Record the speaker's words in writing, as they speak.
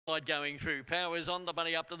Going through. Power is on. The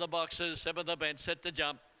bunny up to the boxes. 7 the bench. Set to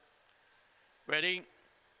jump. Ready.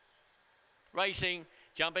 Racing.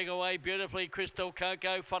 Jumping away beautifully, Crystal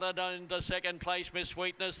Coco, followed in the second place, Miss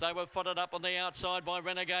Sweetness. They were followed up on the outside by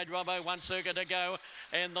Renegade Robbo, 1 circuit to go,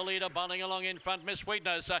 and the leader bundling along in front, Miss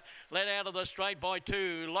Sweetness. Led out of the straight by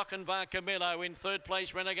 2, Lochinvar Camillo in third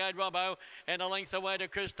place, Renegade Robbo, and a length away to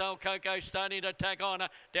Crystal Coco, starting to tack on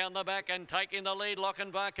down the back and taking the lead,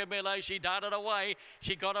 Lochinvar Camillo. She darted away.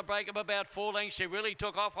 She got a break of about 4 lengths. She really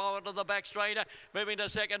took off onto the back straight, moving to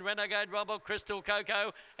second, Renegade Robbo, Crystal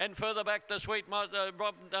Coco, and further back to Sweet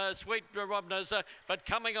Robners, but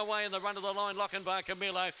coming away in the run of the line, Lochinvar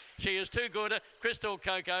Camillo. She is too good, Crystal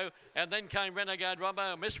Coco, and then came Renegade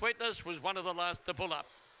Robbo. Miss Sweetness was one of the last to pull up.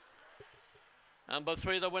 Number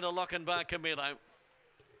 3, the winner, Lochinvar Camillo.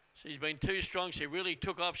 She's been too strong. She really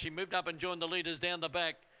took off. She moved up and joined the leaders down the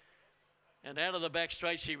back. And out of the back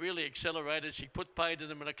straight, she really accelerated. She put paid to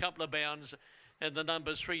them in a couple of bounds. And the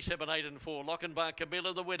numbers 3, 7, 8 and 4. Lochinvar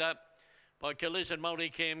Camillo, the winner, by Collision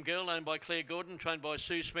Multicam Girl, owned by Claire Gordon, trained by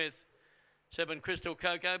Sue Smith. 7 Crystal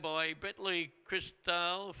Coco by Brett Lee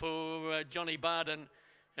Cristal for Johnny Barden,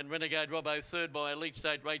 and Renegade Robbo third by Elite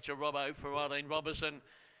State Rachel Robbo for Eileen Robertson.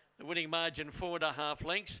 The winning margin 4.5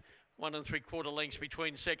 lengths, 1 3/4 lengths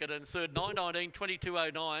between second and third. 9:19,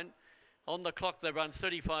 22:09. On the clock they run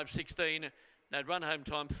 35:16. They'd run home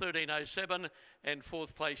time 13:07, and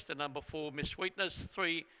fourth place to number 4 Miss Sweetness,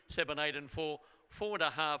 3, 7, 8 and 4,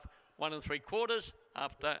 4.5. 1 3/4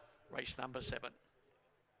 after race number 7.